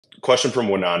Question from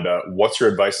Wananda. What's your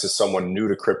advice to someone new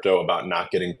to crypto about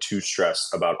not getting too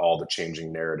stressed about all the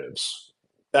changing narratives?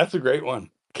 That's a great one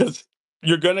because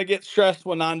you're gonna get stressed,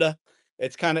 Wananda.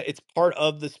 It's part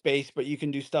of the space, but you can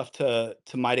do stuff to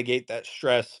mitigate that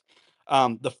stress.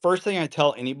 The first thing I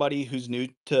tell anybody who's new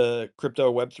to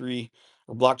crypto or Web3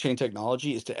 or blockchain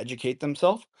technology is to educate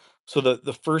themselves. So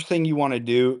the first thing you want to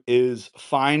do is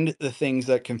find the things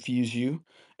that confuse you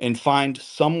and find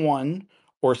someone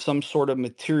or some sort of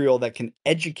material that can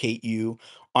educate you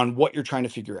on what you're trying to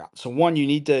figure out. So one, you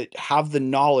need to have the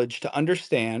knowledge to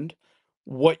understand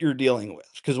what you're dealing with.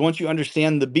 Because once you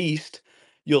understand the beast,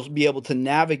 you'll be able to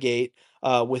navigate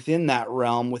within that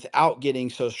realm without getting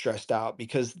so stressed out.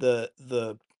 Because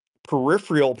the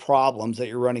peripheral problems that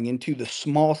you're running into, the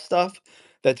small stuff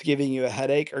that's giving you a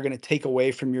headache, are going to take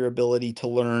away from your ability to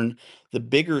learn the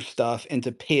bigger stuff and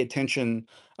to pay attention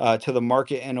to the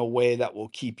market in a way that will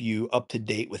keep you up to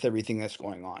date with everything that's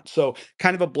going on. So,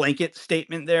 kind of a blanket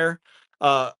statement there.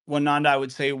 Wananda, I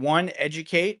would say one,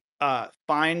 educate,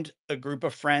 find a group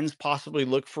of friends, possibly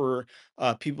look for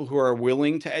people who are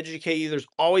willing to educate you. There's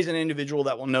always an individual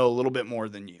that will know a little bit more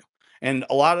than you. And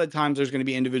a lot of the times there's going to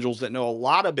be individuals that know a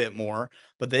lot a bit more,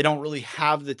 but they don't really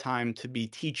have the time to be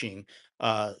teaching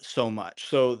so much.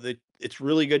 So it's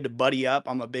really good to buddy up.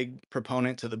 I'm a big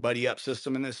proponent to the buddy up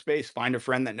system in this space. Find a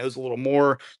friend that knows a little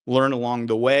more, learn along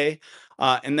the way.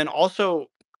 And then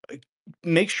also uh,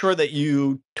 make sure that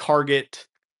you target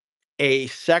a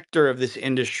sector of this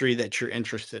industry that you're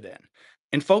interested in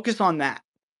and focus on that.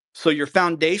 So your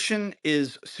foundation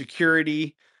is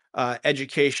security,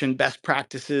 education, best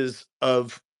practices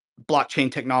of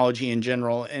blockchain technology in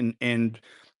general, and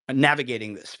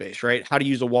navigating this space, right? How to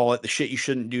use a wallet, the shit you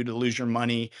shouldn't do to lose your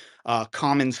money,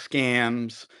 common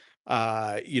scams,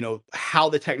 how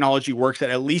the technology works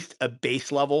at least a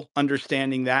base level,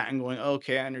 understanding that and going,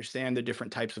 okay, I understand the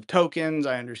different types of tokens.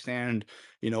 I understand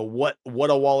what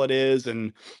a wallet is,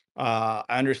 and I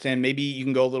understand maybe you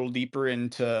can go a little deeper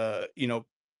into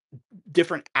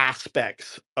different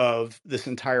aspects of this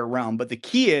entire realm. But the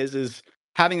key is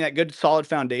having that good solid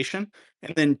foundation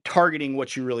and then targeting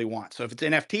what you really want. So if it's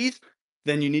NFTs,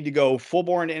 then you need to go full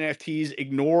bore into NFTs,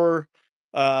 ignore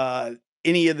uh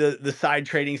any of the side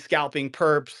trading, scalping,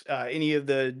 perps, any of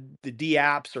the D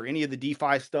apps or any of the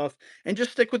DeFi stuff, and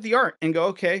just stick with the art and go,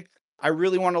 okay, I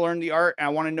really want to learn the art, and I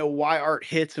want to know why art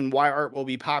hits and why art will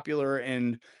be popular,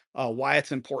 and why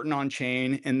it's important on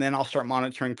chain, and then I'll start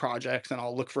monitoring projects and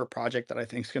I'll look for a project that I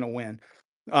think is going to win.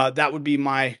 That would be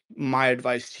my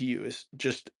advice to you: is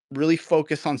just really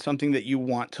focus on something that you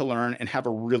want to learn and have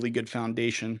a really good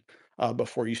foundation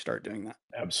before you start doing that.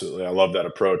 Absolutely. I love that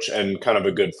approach. And kind of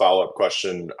a good follow up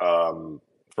question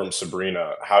from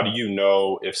Sabrina. How do you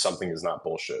know if something is not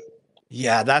bullshit?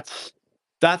 Yeah, that's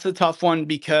a tough one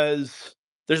because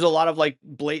there's a lot of like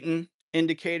blatant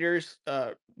indicators,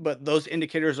 but those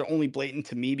indicators are only blatant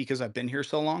to me because I've been here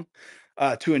so long.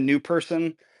 To a new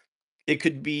person, it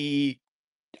could be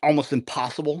almost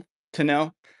impossible to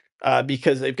know,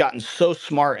 because they've gotten so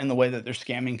smart in the way that they're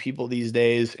scamming people these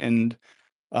days, and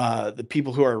the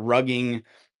people who are rugging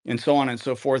and so on and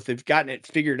so forth, they've gotten it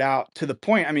figured out to the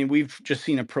point. I mean, we've just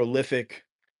seen a prolific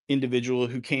individual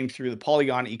who came through the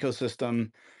Polygon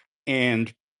ecosystem,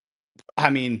 and I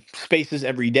mean, spaces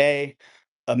every day,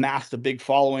 amassed a big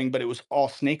following, but it was all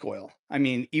snake oil. I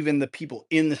mean, even the people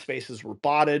in the spaces were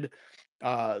botted,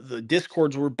 the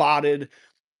discords were botted,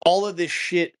 all of this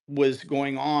shit was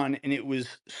going on, and it was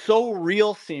so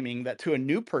real seeming that to a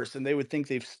new person they would think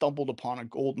they've stumbled upon a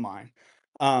gold mine.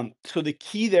 So the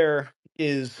key there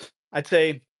is, I'd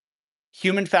say,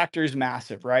 human factor is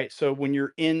massive, right? So when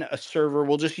you're in a server,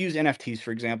 we'll just use NFTs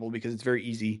for example because it's very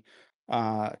easy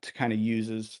to kind of use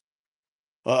as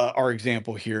our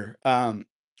example here.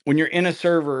 When you're in a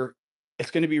server, it's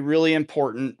going to be really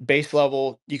important. Base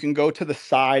level, you can go to the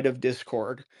side of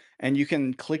Discord and you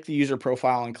can click the user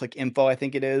profile and click info, I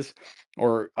think it is,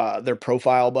 or their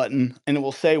profile button, and it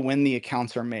will say when the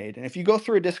accounts are made. And if you go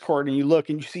through a Discord and you look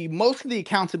and you see most of the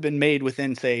accounts have been made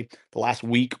within, say, the last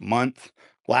week, month,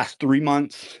 last 3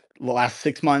 months, the last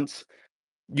 6 months,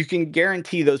 you can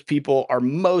guarantee those people are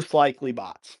most likely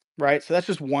bots, right? So that's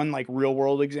just one like real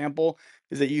world example,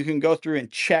 is that you can go through and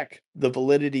check the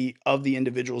validity of the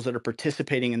individuals that are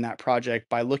participating in that project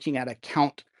by looking at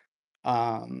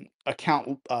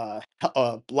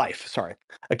life, sorry,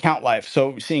 account life.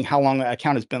 So seeing how long that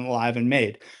account has been live and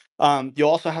made. You'll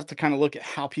also have to kind of look at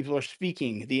how people are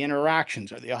speaking, the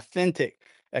interactions, are they authentic,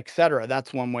 etc.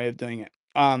 That's one way of doing it.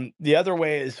 The other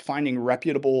way is finding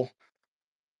reputable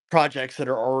projects that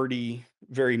are already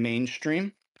very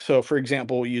mainstream. So, for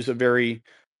example, we use a very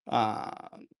uh,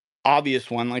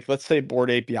 obvious one, like let's say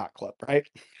Bored Ape Yacht Club, right?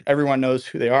 Everyone knows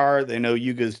who they are. They know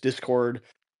Yuga's Discord.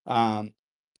 Um,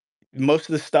 Most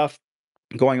of the stuff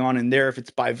going on in there, if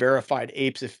it's by verified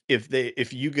apes,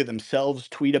 if Yuga themselves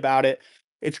tweet about it,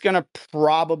 it's gonna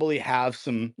probably have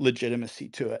some legitimacy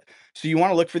to it. So you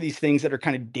want to look for these things that are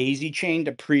kind of daisy chained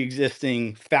to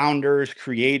pre-existing founders,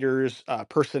 creators,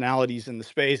 personalities in the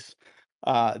space,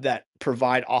 that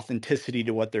provide authenticity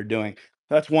to what they're doing.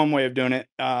 That's one way of doing it.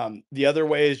 The other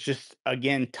way is just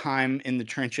again time in the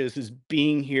trenches, is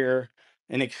being here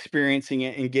and experiencing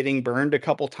it and getting burned a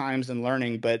couple times and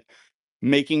learning, but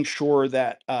making sure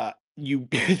that you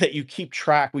that you keep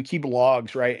track. We keep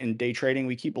logs, right? In day trading,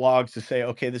 we keep logs to say,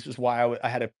 okay, this is why I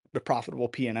had a profitable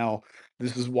P&L.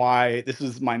 This is why, this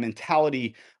is my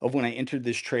mentality of when I entered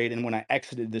this trade and when I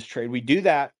exited this trade. We do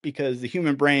that because the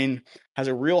human brain has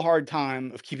a real hard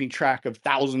time of keeping track of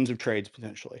thousands of trades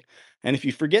potentially. And if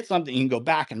you forget something, you can go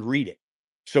back and read it.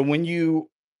 So when you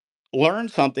learn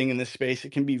something in this space,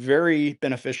 it can be very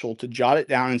beneficial to jot it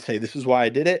down and say, this is why I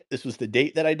did it. This was the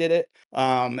date that I did it.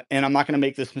 And I'm not going to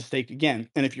make this mistake again.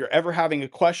 And if you're ever having a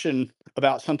question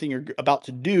about something you're about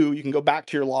to do, you can go back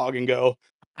to your log and go,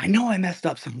 I know I messed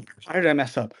up somewhere. Why did I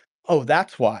mess up? Oh,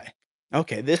 that's why.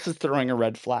 Okay, this is throwing a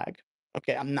red flag.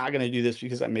 Okay, I'm not going to do this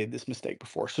because I made this mistake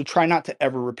before. So try not to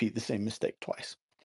ever repeat the same mistake twice.